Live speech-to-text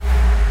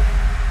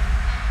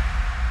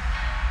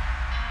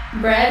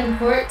Brad and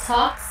Court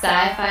talk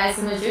sci-fi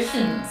and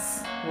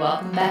magicians.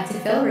 Welcome back to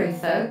Fillory,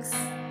 folks.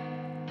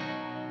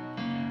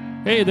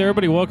 Hey there,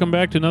 everybody. Welcome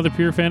back to another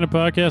Pure Fandom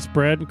podcast,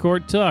 Brad and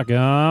Court Talk.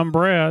 I'm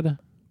Brad.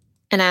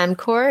 And I'm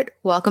Court.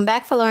 Welcome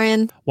back,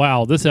 Florian.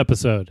 Wow, this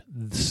episode,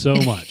 so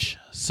much.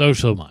 so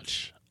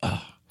much.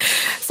 Oh.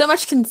 So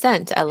much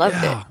consent. I loved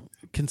it.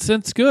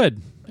 Consent's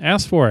good.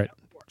 Ask for it.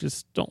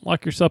 Just don't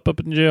lock yourself up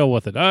in jail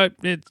with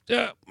it.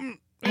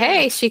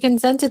 Hey, she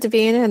consented to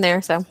being in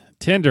there, so.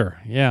 Tinder,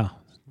 yeah.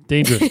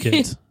 Dangerous,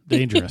 kids.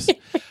 Dangerous.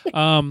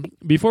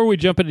 Before we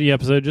jump into the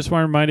episode, just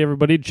want to remind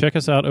everybody to check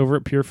us out over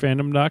at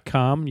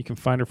purefandom.com. You can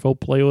find our full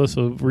playlist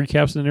of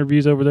recaps and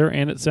interviews over there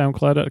and at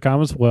soundcloud.com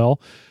as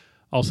well.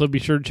 Also, be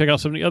sure to check out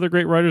some of the other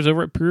great writers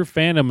over at Pure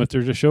Fandom. If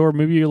there's a show or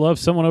movie you love,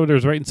 someone over there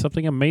is writing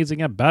something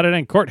amazing about it.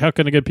 And Court, how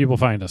can the good people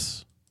find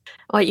us?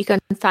 Well, you can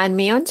find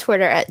me on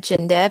Twitter at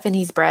JinDev, and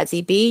he's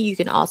BradZB. You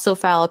can also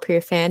follow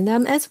Pure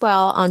Fandom as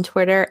well on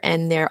Twitter,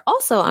 and they're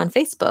also on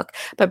Facebook.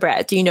 But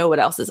Brad, do you know what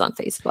else is on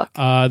Facebook?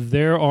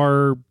 There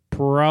are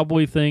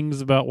probably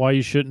things about why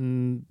you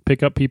shouldn't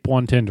pick up people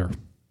on Tinder.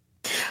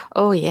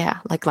 Oh yeah,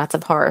 like lots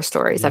of horror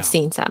stories. Yeah. I've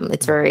seen some.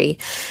 It's very,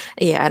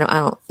 I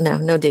don't know.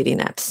 No dating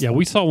apps. Yeah,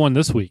 we saw one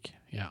this week.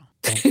 Yeah,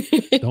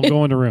 don't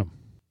go in the room.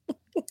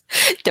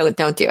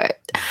 Don't do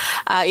it.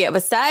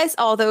 Besides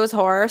all those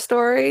horror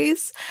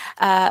stories,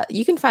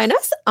 you can find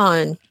us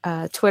on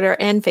Twitter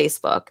and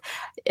Facebook.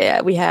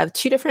 We have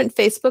 2 different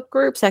Facebook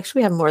groups. Actually,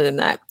 we have more than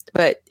that,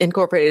 but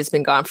Incorporated has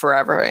been gone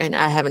forever, and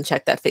I haven't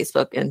checked that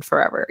Facebook in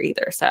forever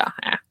either. So,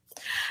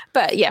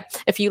 But yeah,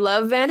 if you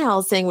love Van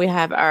Helsing, we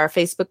have our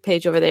Facebook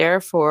page over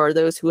there for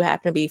those who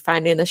happen to be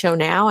finding the show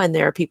now, and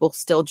there are people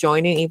still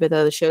joining, even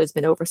though the show has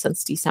been over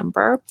since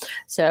December.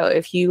 So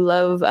if you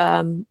love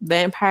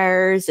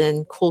vampires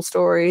and cool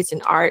stories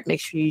and art, make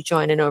sure you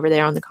join in over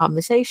there on the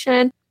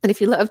conversation. And if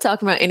you love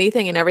talking about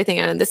anything and everything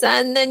under the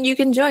sun, then you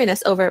can join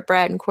us over at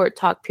Brad and Court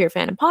Talk Pure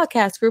Fandom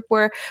Podcast Group,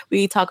 where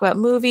we talk about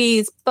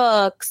movies,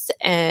 books,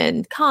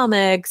 and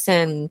comics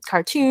and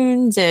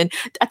cartoons. And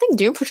I think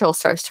Doom Patrol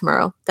starts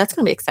tomorrow. That's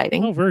going to be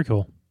exciting. Oh, very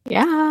cool.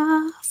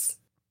 Yes.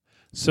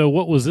 So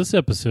what was this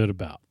episode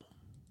about?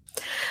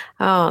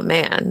 Oh,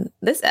 man.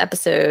 This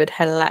episode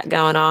had a lot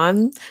going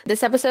on.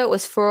 This episode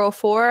was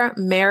 404,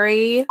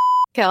 Marry,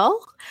 Kill.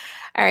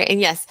 All right.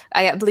 And yes,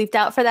 I got bleeped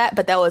out for that,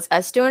 but that was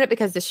us doing it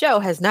because the show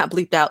has not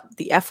bleeped out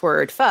the F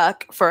word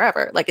fuck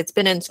forever. Like, it's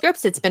been in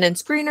scripts, it's been in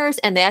screeners,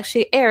 and they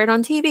actually air it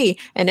on TV.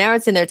 And now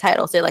it's in their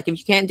titles. They're like, if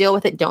you can't deal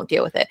with it, don't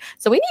deal with it.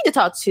 So we need to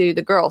talk to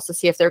the girls to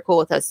see if they're cool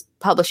with us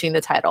publishing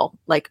the title,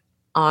 like,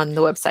 on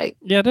the website.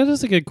 Yeah, that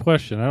is a good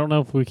question. I don't know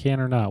if we can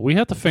or not. We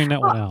have to find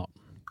that one out.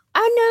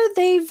 I know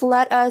they've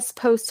let us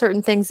post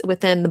certain things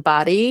within the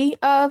body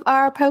of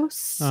our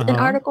posts and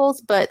articles,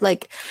 but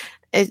like,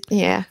 I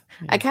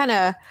kind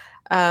of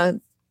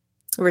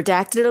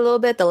redacted it a little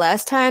bit the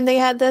last time they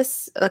had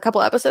this a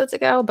couple episodes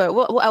ago, but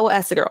I will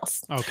ask the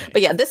girls. Okay.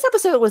 But yeah, this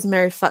episode was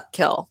Marry, Fuck,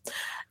 Kill.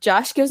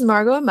 Josh gives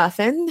Margot a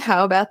muffin.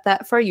 How about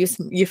that for a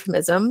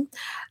euphemism?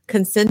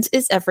 Consent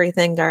is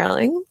everything,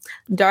 darling.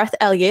 Darth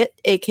Elliot,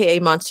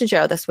 a.k.a. Monster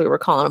Joe, that's what we were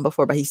calling him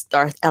before, but he's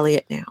Darth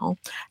Elliot now,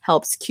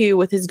 helps Q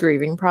with his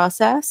grieving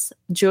process.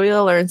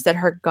 Julia learns that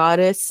her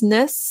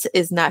goddessness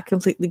is not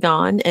completely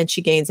gone, and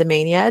she gains a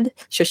Maenad,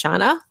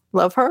 Shoshana.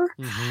 Love her.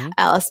 Mm-hmm.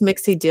 Alice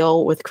makes a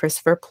deal with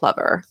Christopher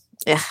Plover.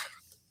 Yeah.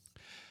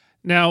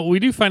 Now, we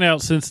do find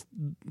out, since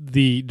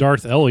the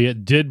Darth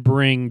Elliot did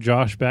bring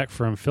Josh back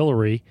from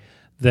Fillory,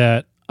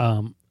 that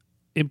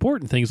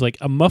important things like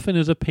a muffin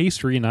is a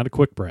pastry and not a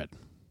quick bread.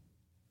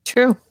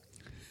 True.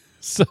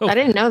 So I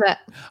didn't know that.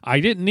 I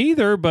didn't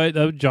either,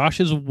 but Josh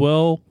is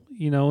well,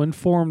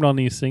 informed on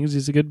these things.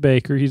 He's a good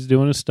baker. He's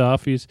doing his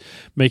stuff. He's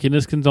making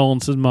his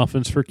condolences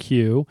muffins for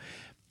Q.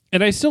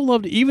 And I still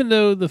loved, even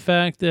though the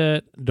fact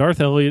that Darth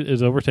Elliot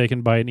is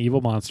overtaken by an evil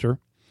monster,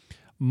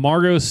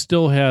 Margot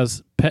still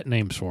has pet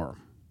names for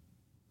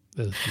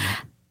him.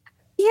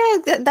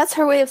 Yeah, that's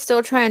her way of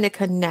still trying to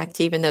connect,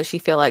 even though she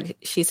feel like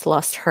she's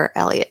lost her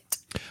Elliot.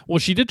 Well,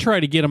 she did try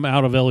to get him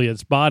out of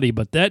Elliot's body,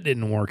 but that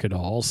didn't work at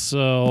all.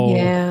 So,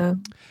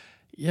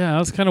 yeah, I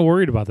was kind of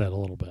worried about that a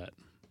little bit.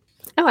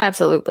 Oh,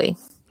 absolutely.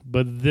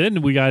 But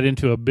then we got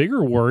into a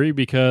bigger worry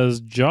because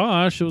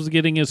Josh was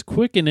getting his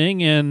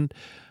quickening, and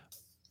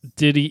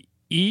did he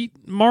eat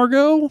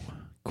Margot?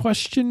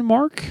 Question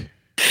mark.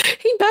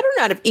 He better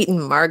not have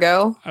eaten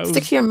Margot.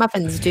 Stick to your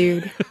muffins,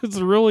 dude. It's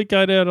really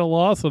kind of at a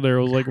loss in there.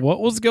 I was like, what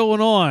was going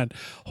on?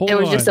 It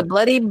was just a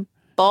bloody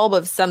bulb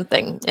of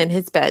something in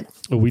his bed.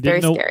 We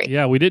didn't know. Scary.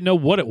 Yeah, we didn't know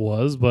what it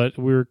was, but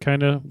we were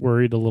kind of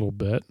worried a little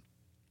bit.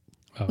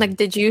 Like,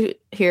 did you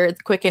hear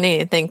the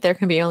quickening and think there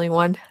can be only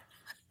one?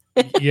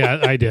 Yeah,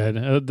 I did.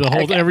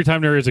 Every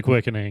time there is a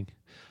quickening.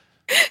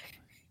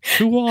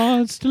 Who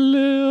wants to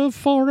live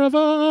forever?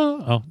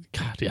 Oh,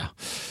 God, yeah.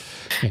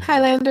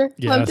 Highlander.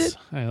 Yes, loved it.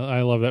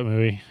 I love that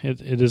movie.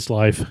 It is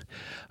life.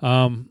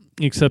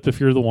 Except if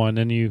you're the one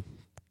and you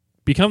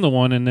become the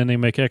one, and then they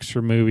make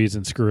extra movies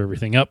and screw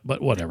everything up.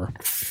 But whatever.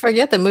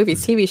 Forget the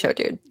movies, TV show,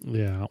 dude.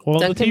 Yeah. Well,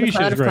 Duncan the TV MacLeod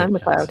show's of great. Time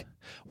MacLeod.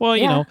 Well,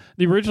 you Yeah. know,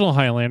 the original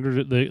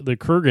Highlander, the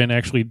Kurgan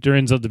actually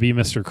turns out to be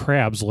Mr.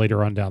 Krabs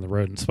later on down the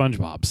road in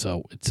SpongeBob.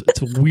 So it's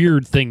a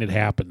weird thing that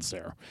happens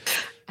there.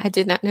 I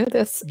did not know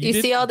this. You You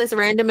did- see all this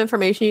random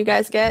information you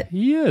guys get?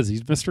 He is.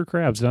 He's Mr.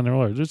 Krabs down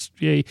there. Just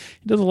he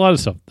does a lot of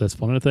stuff. That's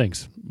one of the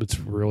things. It's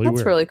really That's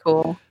weird. really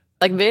cool.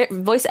 Like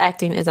voice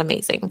acting is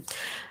amazing.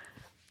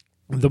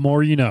 The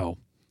more you know.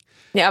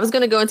 Yeah, I was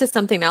going to go into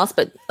something else,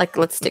 but like,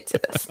 let's stick to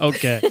this.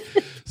 Okay.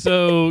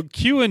 So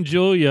Q and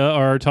Julia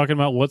are talking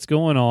about what's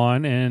going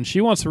on, and she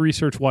wants to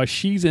research why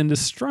she's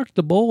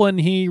indestructible, and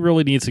he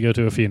really needs to go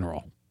to a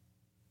funeral.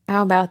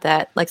 How about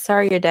that? Like,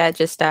 sorry, your dad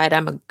just died.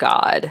 I'm a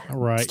god.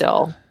 Right.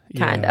 Still,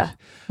 kind of. Yeah.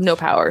 No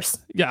powers.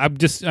 Yeah,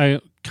 I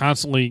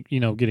constantly,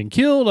 getting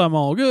killed. I'm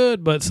all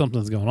good, but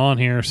something's going on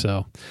here,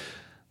 so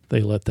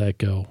they let that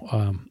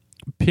go.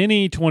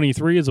 Penny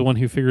 23 is the one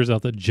who figures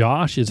out that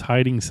Josh is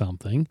hiding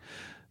something,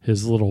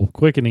 his little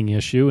quickening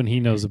issue, and he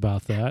knows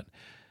about that.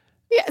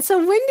 Yeah. So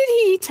when did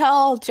he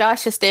tell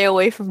Josh to stay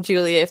away from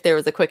Julia if there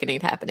was a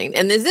quickening happening?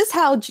 And is this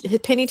how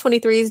Penny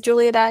 23's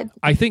Julia died?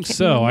 I think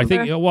so. I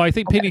think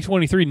remember. Penny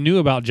 23 knew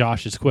about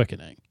Josh's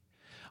quickening.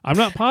 I'm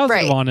not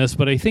positive Right. on this,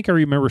 but I think I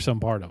remember some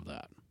part of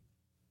that.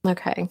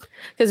 Okay.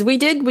 Because we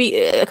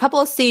a couple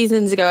of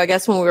seasons ago, I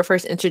guess when we were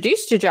first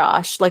introduced to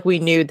Josh, like we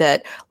knew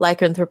that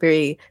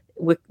lycanthropy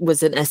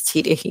was an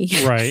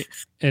STD. Right.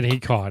 And he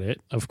caught it.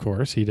 Of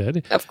course he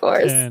did. Of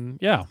course. And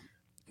yeah.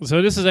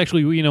 So this is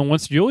actually,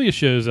 once Julia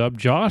shows up,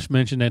 Josh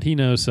mentioned that he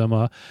knows some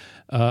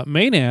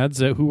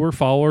Maenads who were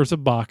followers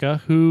of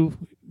Baka who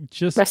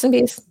just Rest in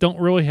peace. don't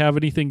really have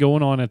anything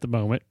going on at the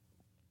moment.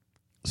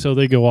 So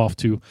they go off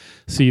to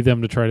see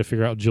them to try to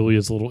figure out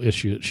Julia's little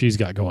issue that she's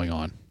got going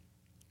on.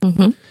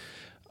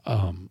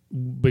 Mm-hmm.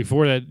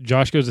 Before that,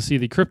 Josh goes to see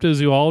the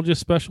cryptozoologist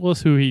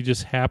specialist who he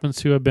just happens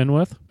to have been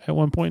with at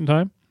one point in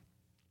time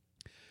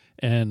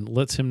and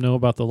lets him know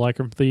about the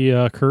lycanthropy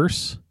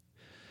curse.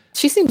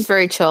 She seems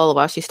very chill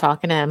while she's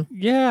talking to him.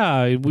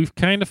 Yeah, we've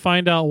kind of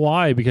find out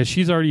why, because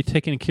she's already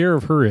taken care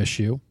of her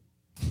issue.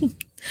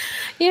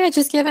 Yeah,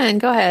 just give in.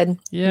 Go ahead.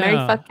 Yeah. Marry,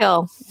 fuck,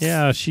 kill.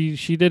 Yeah, she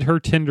did her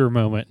Tinder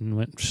moment and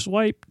went,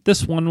 swipe,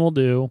 this one will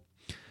do.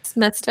 It's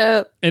messed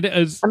up. It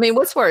is, I mean,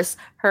 what's worse?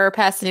 Her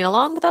passing it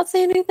along without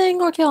saying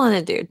anything or killing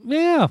a dude?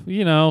 yeah,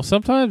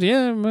 sometimes,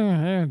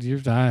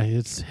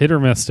 it's hit or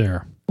miss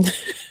there.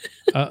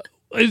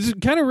 It's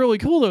kind of really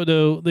cool,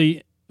 though,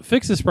 they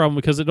fix this problem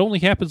because it only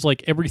happens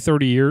like every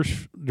 30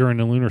 years during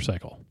the lunar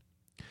cycle.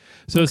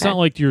 So it's Okay. not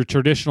like your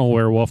traditional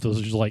werewolf that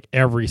was just like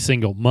every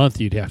single month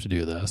you'd have to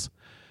do this.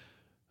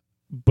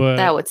 But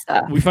That would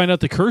suck. we find out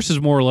the curse is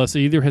more or less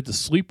they either have to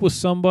sleep with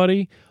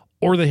somebody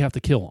or they have to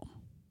kill them.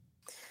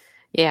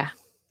 Yeah.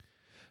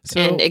 So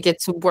And it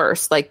gets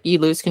worse. Like you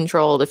lose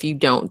control if you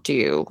don't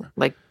give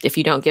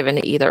in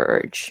to either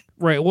urge.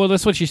 right, well,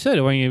 that's what she said.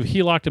 I mean, if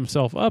he locked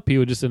himself up, he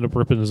would just end up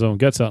ripping his own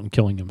guts out and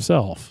killing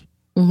himself.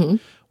 Mm-hmm.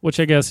 Which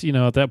I guess,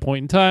 at that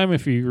point in time,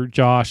 if you're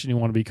Josh and you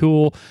want to be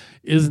cool,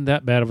 isn't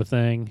that bad of a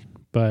thing.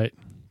 But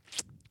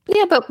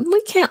Yeah, but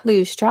we can't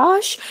lose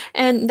Josh.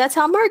 And that's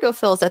how Margot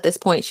feels at this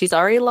point. She's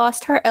already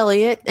lost her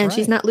Elliot and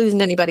she's Right. not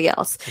losing anybody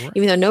else. Right.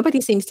 Even though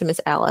nobody seems to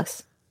miss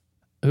Alice.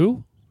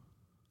 who?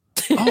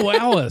 Oh,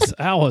 Alice.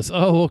 Alice.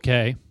 Oh,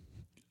 okay.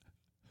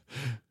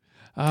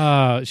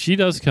 She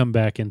does come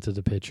back into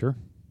the picture.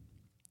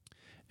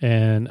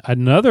 And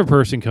another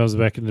person comes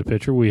back into the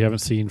picture we haven't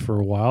seen for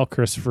a while.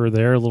 Christopher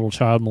there, little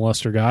child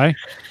molester guy.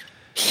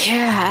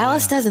 Yeah,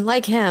 Alice doesn't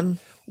like him.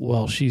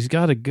 Well, she's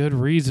got a good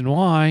reason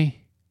why.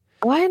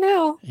 Oh, I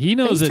know. He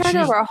knows He's that turned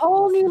she's over a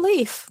whole new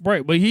leaf.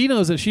 right, but he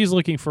knows that she's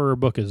looking for her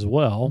book as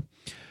well.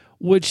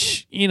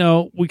 Which,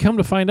 we come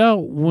to find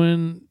out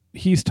when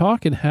he's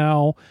talking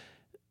how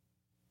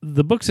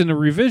the book's in the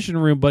revision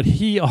room, but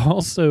he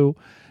also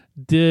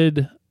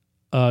did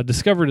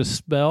discovered a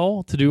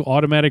spell to do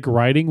automatic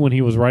writing when he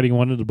was writing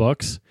one of the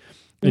books.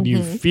 And you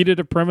Mhm. feed it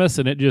a premise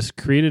and it just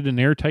created an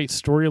airtight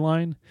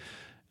storyline,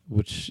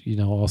 which,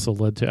 also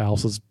led to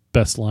Alice's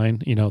best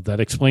line.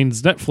 That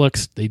explains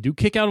Netflix. They do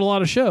kick out a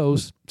lot of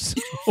shows.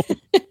 So,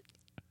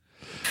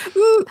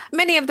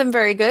 Many of them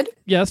very good.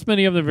 yes,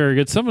 many of them are very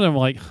good. Some of them are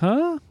like,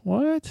 huh?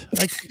 What?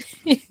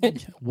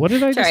 What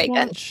did I just Very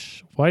good.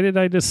 watch? Why did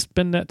I just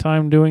spend that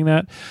time doing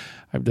that?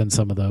 I've done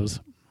some of those.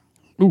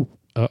 Ooh,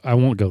 I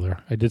won't go there.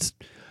 I just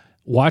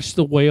watched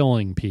The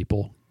Wailing,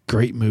 people.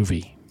 Great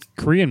movie.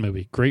 Korean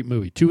movie. Great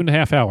movie.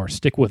 2.5 hours.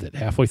 Stick with it.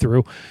 Halfway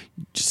through,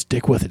 just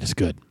stick with it. It's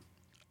good.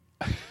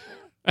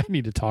 I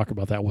need to talk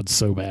about that one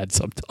so bad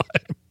sometime.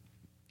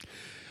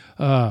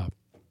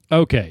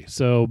 Okay,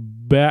 so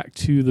back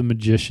to the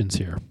magicians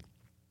here.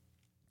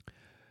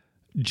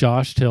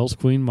 Josh tells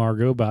Queen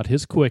Margot about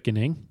his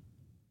quickening.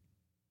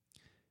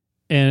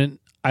 And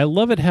I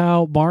love it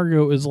how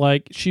Margot is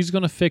like, she's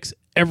going to fix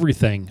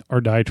everything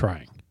or die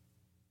trying.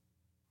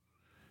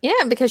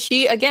 Yeah, because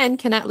she, again,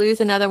 cannot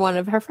lose another one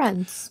of her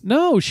friends.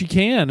 No, she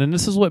can. And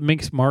this is what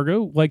makes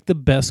Margot like the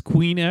best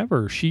queen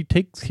ever. She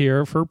takes care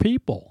of her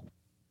people.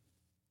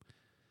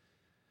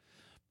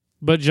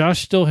 But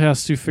Josh still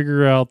has to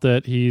figure out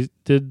that he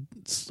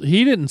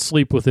didn't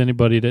sleep with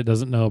anybody that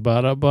doesn't know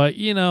about it. But,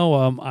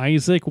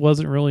 Isaac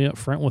wasn't really up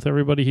front with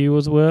everybody he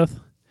was with.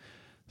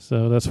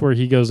 So that's where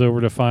he goes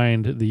over to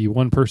find the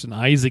one person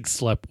Isaac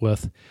slept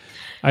with.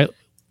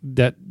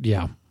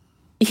 Yeah.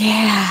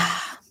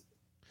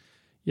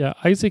 Yeah,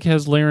 Isaac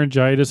has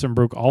laryngitis and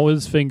broke all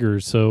his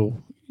fingers.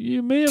 So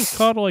you may have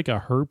caught like a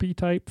herpes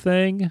type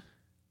thing.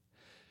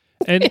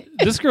 And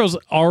this girl's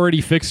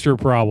already fixed her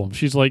problem.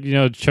 She's like,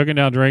 chugging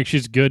down drinks.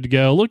 She's good to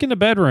go. Look in the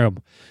bedroom.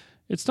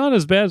 It's not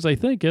as bad as I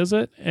think, is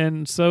it?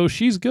 And so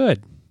she's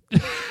good.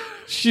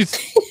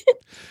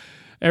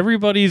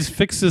 Everybody's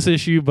fixed this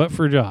issue but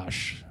for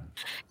Josh.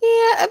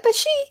 Yeah, but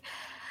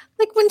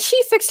when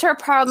she fixed her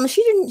problem,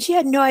 she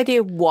had no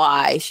idea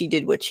why she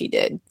did what she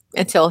did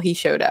until he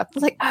showed up. I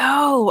was like,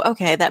 oh,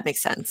 okay, that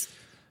makes sense.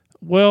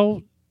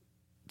 Well,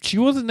 she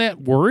wasn't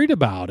that worried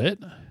about it.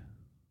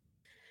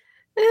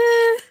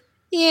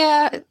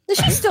 Yeah,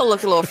 she still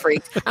looked a little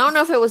freaked. I don't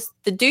know if it was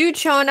the dude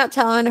showing up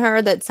telling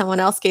her that someone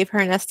else gave her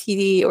an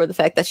STD or the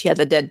fact that she had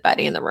the dead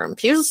body in the room.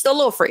 She was still a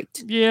little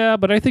freaked. Yeah,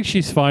 but I think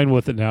she's fine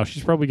with it now.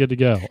 She's probably good to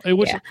go.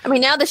 Yeah. I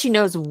mean, now that she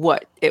knows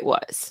what it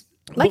was.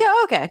 Like,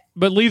 oh, okay.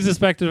 But leads us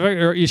back to the fact,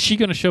 or is she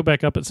going to show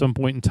back up at some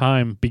point in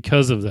time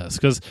because of this?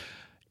 Because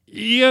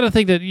you got to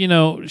think that,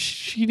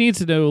 she needs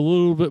to know a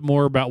little bit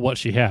more about what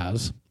she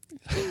has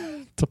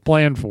to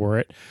plan for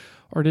it.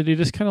 Or did he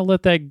just kind of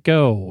let that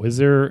go? Is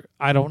there,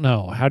 I don't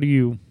know. How do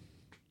you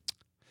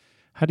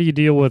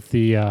deal with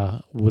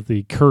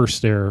the curse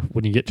there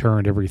when you get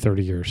turned every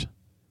 30 years?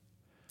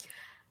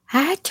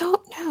 I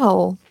don't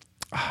know.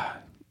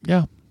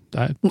 Yeah.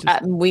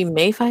 We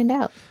may find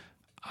out.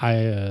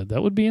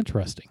 That would be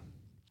interesting.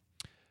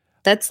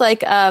 That's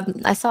like,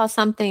 I saw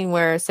something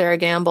where Sarah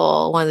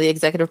Gamble, one of the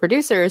executive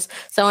producers,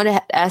 someone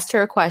had asked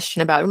her a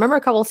question about, remember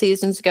a couple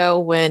seasons ago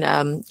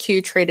when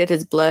Q traded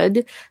his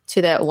blood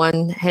to that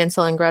one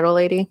Hansel and Gretel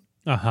lady?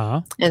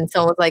 Uh-huh. And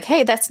someone was like,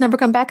 hey, that's never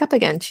come back up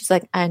again. She's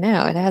like, I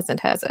know, it hasn't,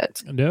 has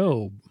it?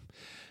 No.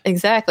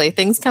 Exactly.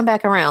 Things come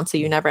back around, so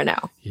you never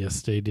know.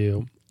 Yes, they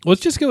do.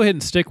 Let's just go ahead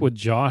and stick with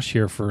Josh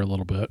here for a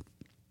little bit.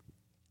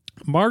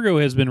 Margot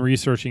has been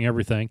researching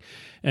everything,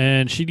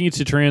 and she needs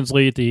to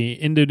translate the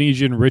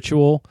Indonesian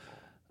ritual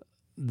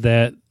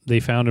that they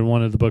found in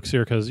one of the books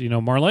here because,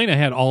 Marlena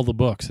had all the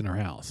books in her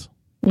house.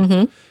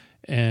 Mm-hmm.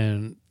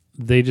 And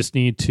they just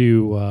need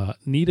to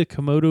need a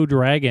Komodo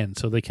dragon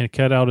so they can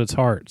cut out its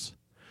hearts.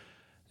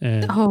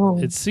 And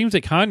it seems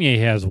that Kanye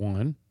has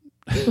one.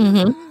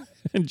 Mm-hmm.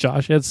 And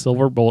Josh had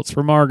silver bullets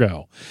for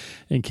Margot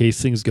in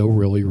case things go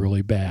really,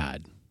 really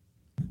bad.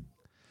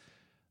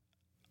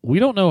 We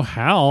don't know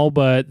how,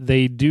 but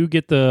they do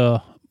get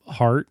the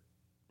heart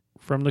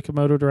from the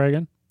Komodo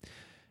dragon.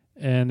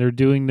 And they're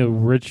doing the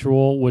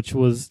ritual, which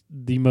was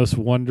the most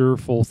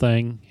wonderful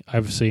thing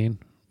I've seen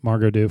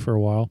Margot do for a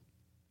while.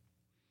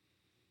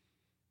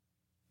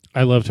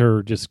 I loved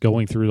her just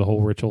going through the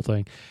whole ritual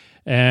thing.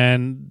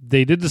 And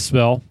they did the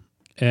spell.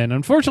 And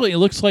unfortunately, it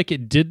looks like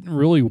it didn't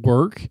really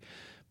work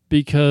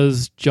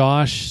because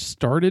Josh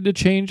started to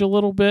change a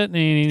little bit. And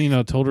he,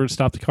 told her to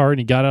stop the car. And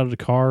he got out of the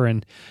car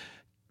and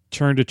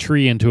turned a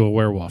tree into a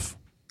werewolf.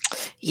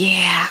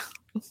 Yeah.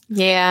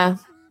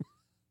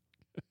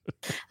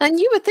 And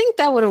you would think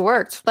that would have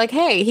worked. Like,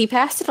 hey, he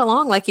passed it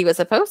along like he was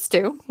supposed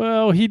to.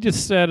 Well, he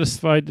just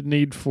satisfied the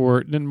need for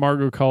it. And then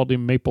Margot called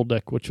him Maple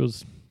Dick, which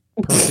was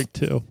perfect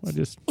too.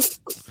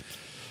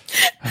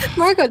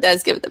 Margot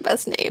does give the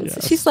best names.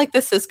 Yes. She's like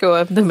the Cisco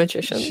of the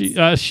magicians.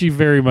 She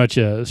very much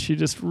is. She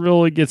just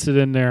really gets it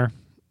in there.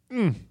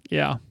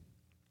 Yeah.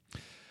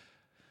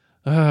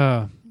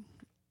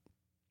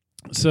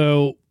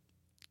 So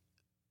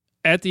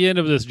at the end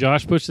of this,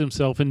 Josh puts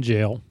himself in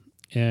jail,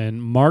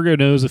 and Margot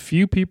knows a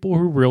few people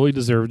who really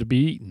deserve to be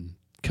eaten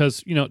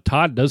because,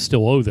 Todd does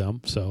still owe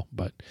them. So,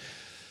 but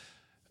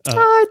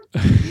Todd.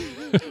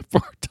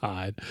 Poor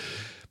Todd.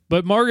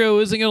 But Margot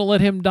isn't going to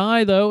let him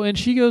die, though, and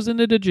she goes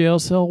into the jail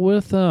cell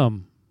with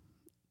him,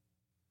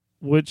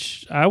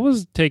 which I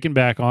was taken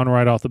back on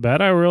right off the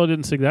bat. I really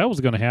didn't think that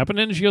was going to happen.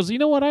 And she goes, you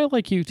know what? I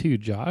like you too,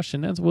 Josh.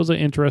 And that was an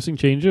interesting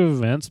change of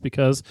events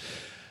because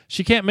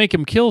she can't make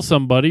him kill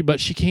somebody, but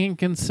she can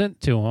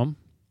consent to him.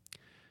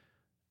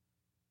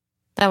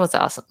 That was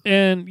awesome.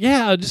 And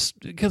yeah, just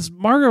because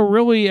Margot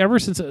really, ever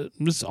since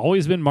it's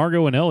always been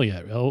Margot and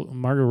Elliot.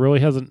 Margot really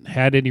hasn't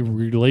had any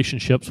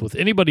relationships with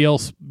anybody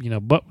else,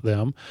 but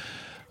them.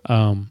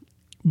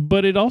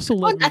 But it also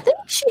I think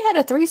she had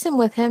a threesome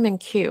with him and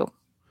Q.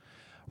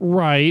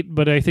 Right,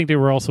 but I think they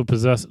were also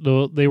possessed.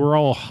 They were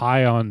all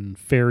high on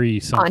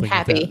fairy something.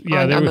 Unhappy, like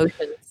yeah, on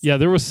emotions.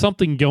 There was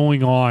something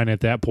going on at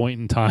that point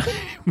in time.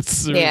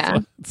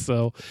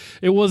 So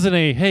it wasn't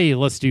a, hey,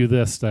 let's do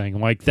this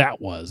thing like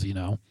that was,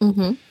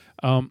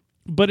 Mm-hmm.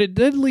 But it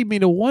did lead me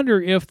to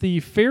wonder if the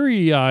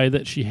fairy eye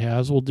that she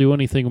has will do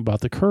anything about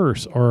the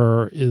curse,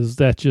 or is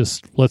that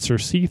just lets her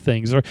see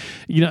things? Or,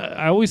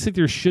 I always think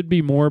there should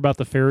be more about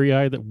the fairy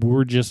eye that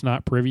we're just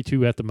not privy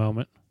to at the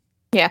moment.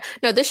 Yeah.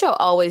 No, this show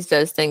always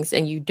does things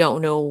and you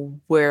don't know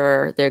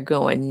where they're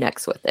going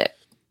next with it.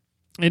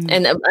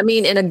 And I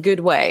mean, in a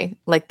good way.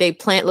 Like they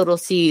plant little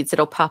seeds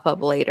that'll pop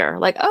up later.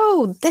 Like,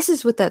 oh, this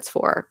is what that's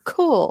for.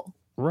 Cool.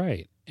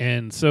 Right.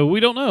 And so we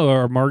don't know,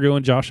 are Margot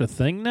and Josh a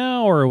thing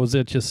now, or was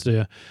it just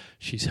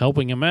she's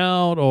helping him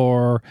out,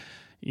 or,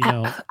 you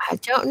know? I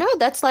don't know.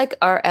 That's like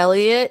our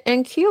Elliot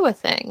and Q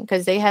thing,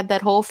 because they had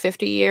that whole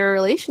 50-year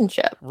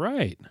relationship.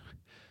 Right.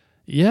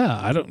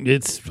 Yeah,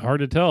 it's hard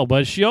to tell.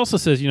 But she also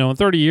says, in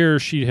 30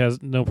 years, she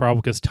has no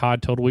problem because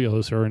Todd totally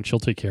owes her and she'll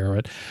take care of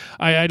it.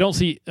 I don't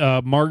see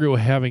Margot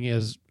having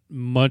as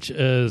much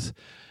as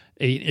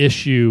an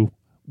issue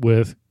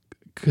with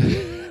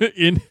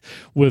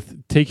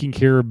with taking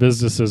care of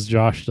business as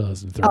Josh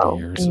does in 30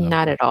 years. So.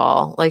 Not at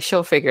all. Like,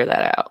 she'll figure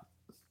that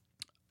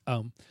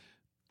out.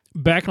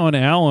 Back on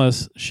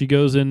Alice, she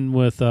goes in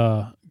with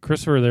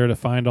Christopher there to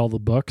find all the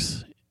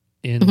books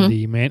in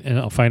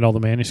and find all the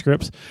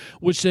manuscripts,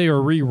 which they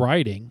are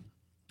rewriting.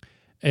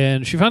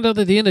 And she found out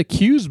at the end of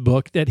Q's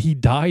book that he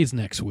dies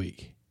next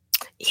week.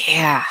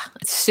 Yeah,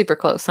 it's super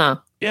close, huh?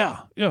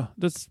 Yeah,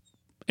 that's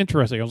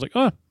interesting. I was like,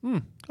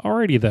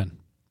 alrighty then.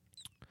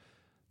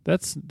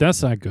 That's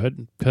not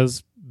good,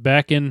 because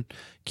back in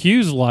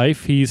Q's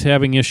life, he's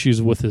having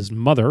issues with his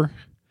mother,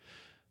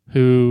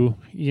 who,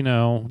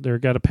 they're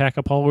got to pack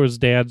up all his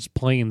dad's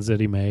planes that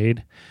he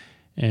made,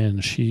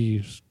 and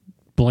she's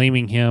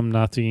blaming him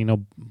not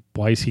to,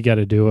 why's he got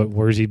to do it,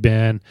 where's he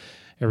been,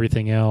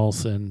 everything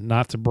else, and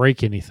not to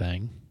break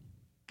anything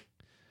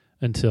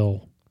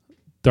until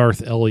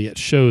Darth Elliot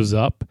shows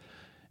up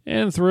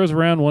and throws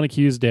around one of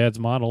Q's dad's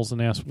models and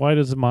asks, why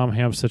does the mom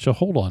have such a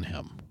hold on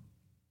him?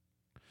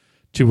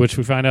 To which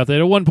we find out that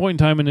at one point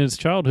in time in his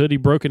childhood, he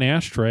broke an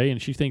ashtray, and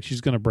she thinks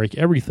she's going to break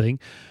everything,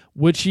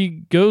 which he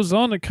goes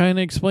on to kind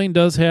of explain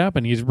does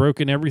happen. He's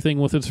broken everything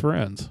with his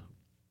friends.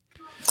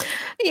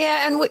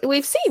 Yeah, and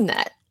we've seen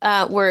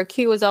that, where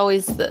Q was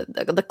always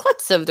the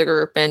klutz of the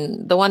group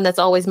and the one that's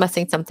always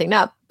messing something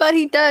up. But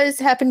he does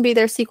happen to be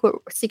their secret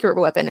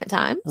weapon at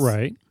times.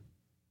 Right.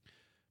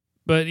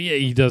 But yeah,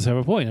 he does have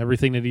a point.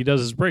 Everything that he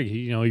does is break.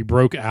 He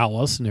broke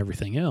Alice and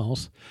everything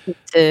else. He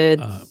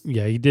did.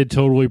 He did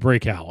totally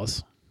break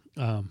Alice.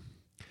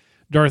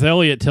 Darth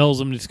Elliot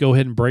tells him to just go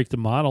ahead and break the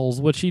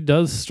models, which he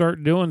does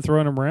start doing,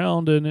 throwing them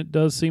around, and it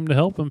does seem to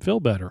help him feel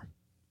better.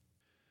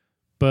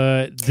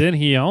 But then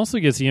he also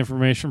gets the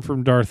information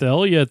from Darth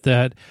Elliot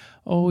that,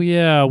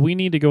 we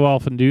need to go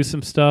off and do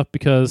some stuff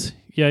because,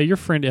 your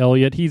friend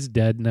Elliot, he's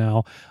dead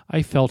now.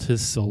 I felt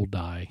his soul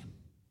die.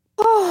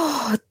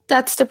 Oh,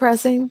 that's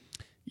depressing.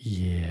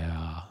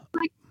 Yeah.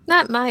 Like,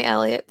 not my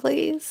Elliot,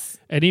 please.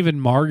 And even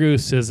Margot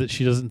says that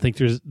she doesn't think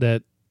there's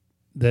that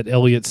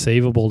Elliot's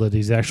savable, that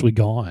he's actually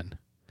gone.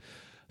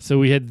 So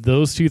we had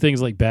those two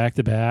things like back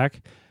to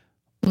back,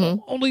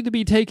 only to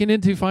be taken in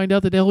to find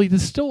out that Elliot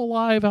is still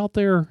alive out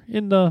there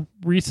in the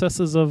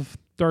recesses of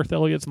Darth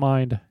Elliot's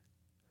mind.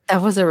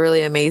 That was a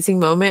really amazing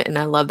moment, and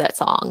I love that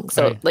song.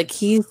 So like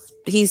he's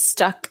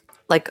stuck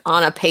like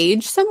on a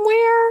page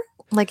somewhere,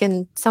 like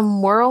in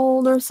some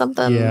world or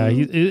something. Yeah,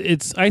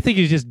 I think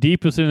he's just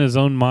deep within his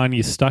own mind.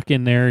 He's stuck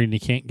in there and he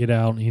can't get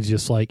out, and he's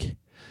just like.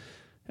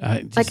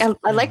 I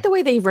like the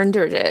way they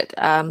rendered it,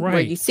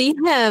 where you see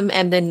him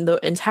and then the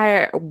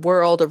entire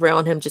world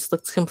around him just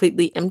looks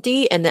completely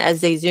empty, and as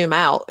they zoom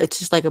out, it's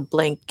just like a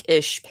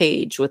blank-ish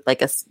page with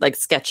like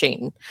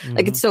sketching.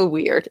 Like, it's so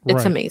weird.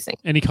 It's amazing.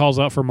 And he calls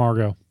out for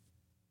Margot.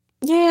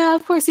 Yeah,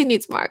 of course he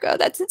needs Margot.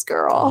 That's his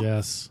girl.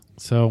 Yes.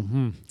 So,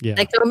 yeah.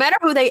 Like, no matter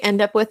who they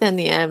end up with in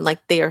the end,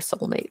 like, they are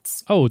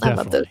soulmates. Oh,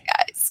 definitely. I love those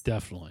guys.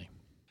 Definitely.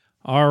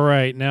 All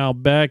right, now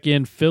back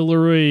in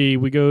Fillory,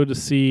 we go to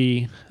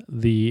see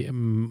the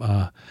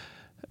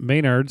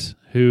Maynards,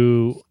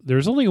 who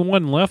there's only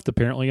one left,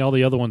 apparently. All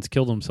the other ones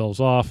killed themselves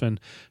off, and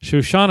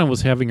Shoshana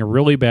was having a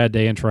really bad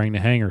day and trying to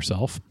hang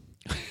herself.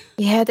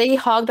 Yeah, they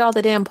hogged all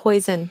the damn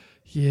poison.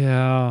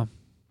 Yeah,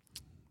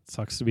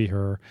 sucks to be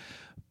her.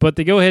 But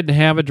they go ahead and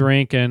have a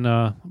drink in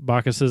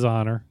Bacchus's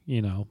honor,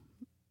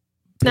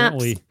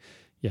 Apparently... Naps.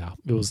 Yeah,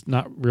 it was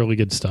not really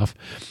good stuff.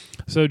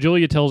 So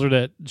Julia tells her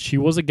that she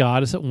was a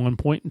goddess at one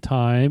point in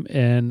time,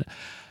 and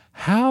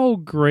how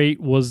great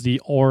was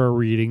the aura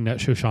reading that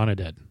Shoshana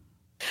did?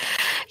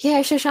 Yeah,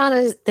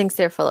 Shoshana thinks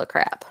they're full of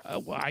crap.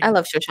 I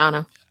love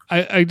Shoshana.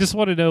 I just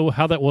want to know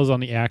how that was on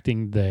the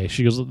acting day.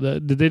 She goes,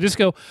 did they just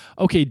go,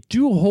 okay,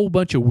 do a whole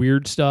bunch of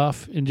weird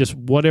stuff and just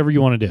whatever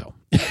you want to do?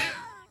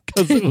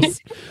 Because it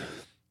was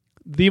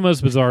the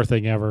most bizarre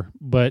thing ever.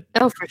 But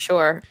for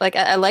sure. Like,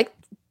 I like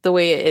the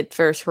way it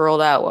first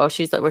rolled out. Where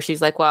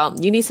she's like, well,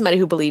 you need somebody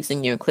who believes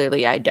in you.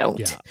 Clearly I don't.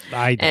 Yeah,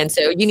 I don't. And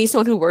so you need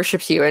someone who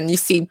worships you. And you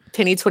see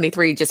Penny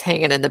 23 just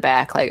hanging in the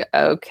back like,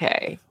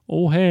 okay.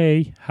 Oh,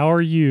 hey, how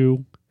are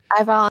you?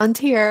 I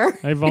volunteer.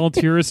 I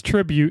volunteer as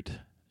tribute.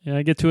 And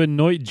I get to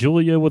anoint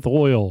Julia with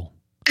oil.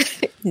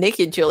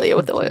 Naked Julia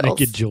with oil.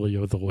 Naked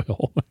Julia with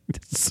oil.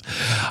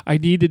 I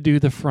need to do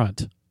the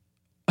front.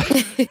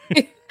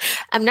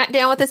 I'm not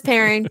down with this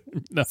pairing.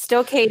 No.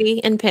 Still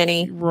Katie and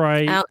Penny.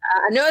 Right. I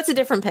know it's a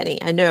different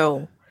Penny. I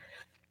know.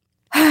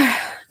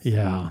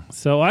 Yeah.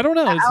 So I don't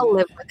know. I'll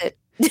live with it.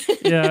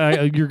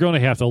 Yeah, you're going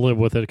to have to live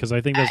with it because I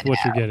think that's what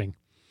you're getting.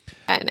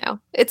 I know.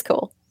 It's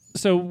cool.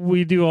 So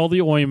we do all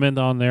the ointment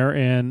on there,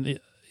 and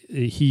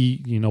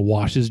he,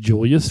 washes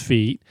Julia's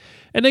feet.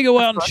 And they go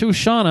out, and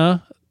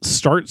Shoshana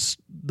starts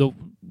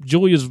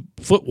Julia's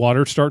foot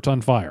water starts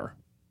on fire.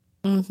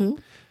 Mm-hmm.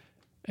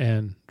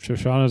 And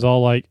Shoshana's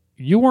all like,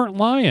 "You weren't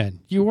lying.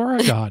 You are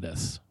a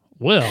goddess."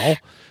 Well,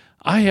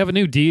 I have a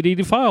new deity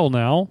to file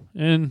now,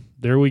 and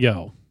there we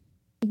go.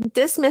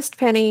 Dismissed,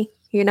 Penny.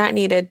 You're not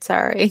needed.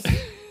 Sorry.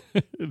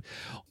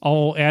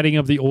 All adding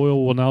of the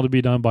oil will now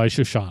be done by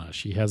Shoshana.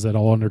 She has that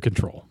all under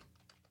control.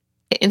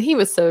 And he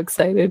was so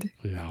excited.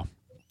 Yeah.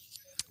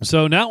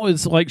 So now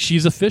it's like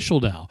she's official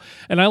now.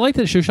 And I like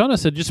that Shoshana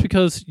said, just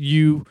because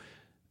you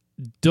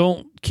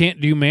can't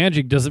do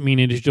magic doesn't mean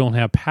that you don't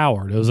have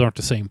power. Those aren't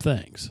the same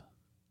things.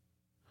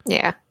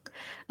 Yeah.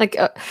 Like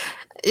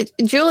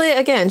Julia,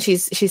 again,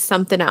 she's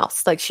something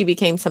else. Like she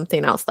became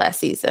something else last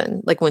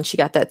season, like when she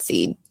got that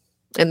seed.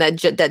 And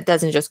that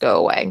doesn't just go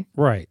away.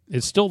 Right.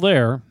 It's still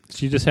there.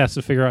 She just has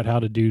to figure out how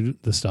to do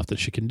the stuff that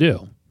she can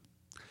do.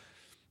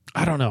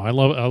 I don't know. I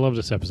love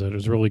this episode. It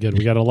was really good.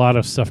 We got a lot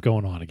of stuff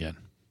going on again.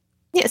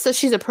 Yeah, so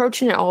she's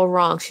approaching it all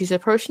wrong. She's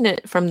approaching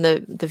it from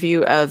the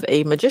view of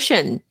a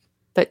magician,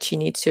 but she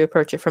needs to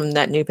approach it from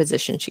that new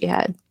position she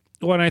had.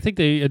 Well, and I think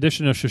the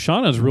addition of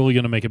Shoshana is really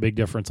going to make a big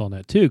difference on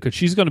that, too, because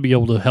she's going to be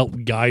able to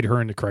help guide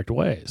her in the correct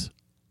ways.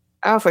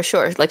 Oh, for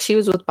sure. Like she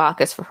was with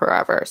Bacchus for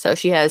forever. So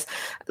she has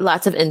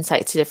lots of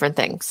insight to different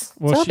things.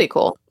 Well, so that'll be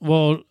cool.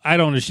 Well, I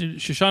don't know.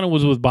 Shoshana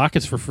was with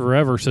Bacchus for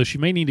forever, so she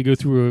may need to go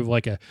through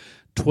like a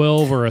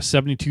 12 or a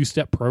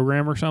 72-step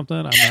program or something.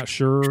 I'm not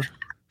sure.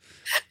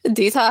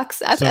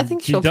 Detox. I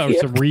think she'll be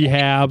some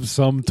rehab,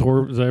 some type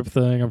of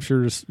thing. I'm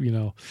sure just,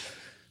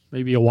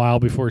 maybe a while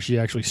before she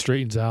actually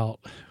straightens out.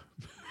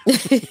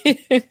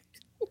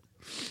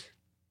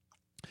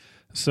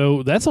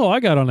 So that's all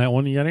I got on that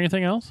one. You got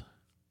anything else?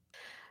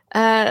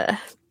 All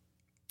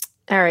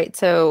right.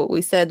 So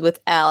we said with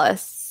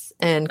Alice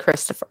and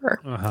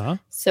Christopher. Uh-huh.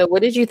 So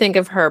what did you think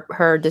of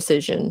her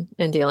decision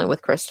in dealing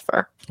with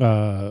Christopher?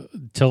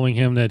 Telling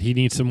him that he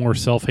needs some more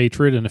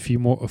self-hatred and a few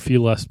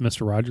less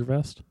Mr. Roger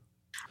Vest.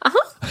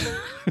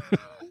 Uh-huh.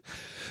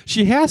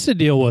 She has to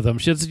deal with him.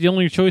 It's the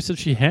only choice that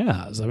she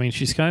has. I mean,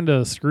 she's kind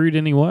of screwed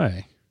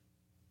anyway.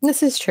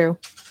 This is true.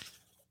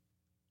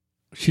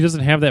 She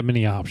doesn't have that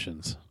many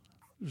options.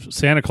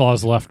 Santa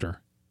Claus left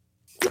her.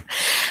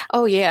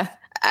 Oh, yeah.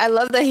 I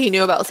love that he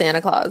knew about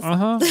Santa Claus.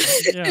 Uh-huh.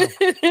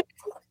 Yeah.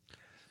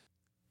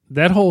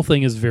 That whole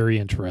thing is very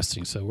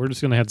interesting, so we're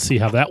just going to have to see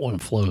how that one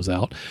flows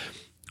out.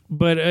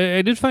 But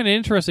I did find it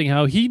interesting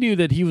how he knew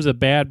that he was a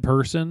bad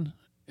person,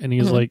 and he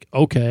was like,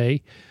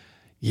 okay,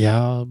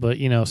 yeah, but,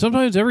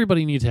 sometimes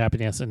everybody needs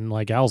happiness, and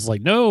like Al's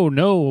like, no,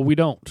 we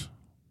don't.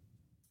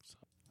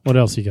 What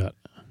else you got?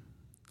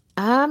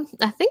 I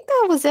think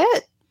that was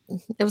it.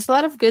 It was a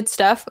lot of good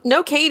stuff.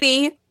 No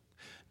Katie.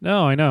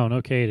 No, I know.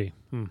 No Katie.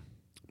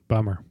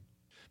 Bummer.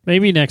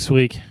 Maybe next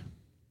week.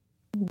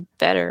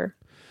 Better.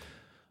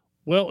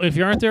 Well, if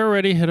you aren't there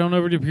already, head on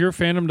over to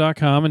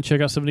purefandom.com and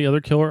check out some of the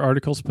other killer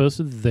articles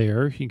posted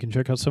there. You can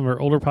check out some of our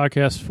older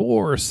podcasts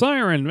for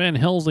Siren, Van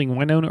Helsing,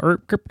 Winona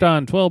Earp,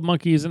 Krypton, 12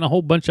 Monkeys, and a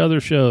whole bunch of other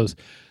shows.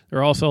 There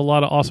are also a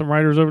lot of awesome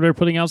writers over there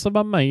putting out some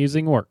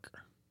amazing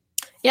work.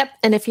 Yep.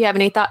 And if you have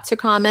any thoughts or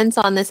comments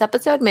on this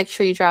episode, make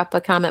sure you drop a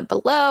comment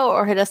below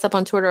or hit us up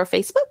on Twitter or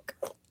Facebook.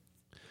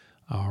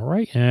 All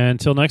right. And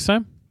until next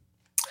time.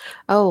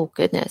 Oh,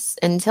 goodness.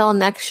 Until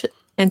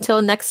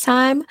next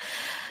time,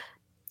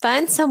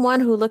 find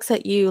someone who looks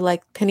at you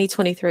like Penny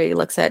 23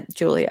 looks at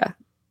Julia.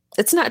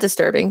 It's not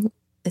disturbing.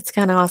 It's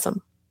kind of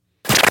awesome.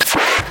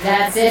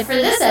 That's it for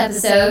this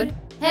episode.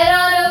 Head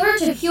on over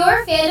to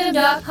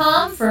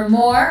purefandom.com for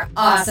more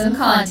awesome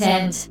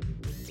content.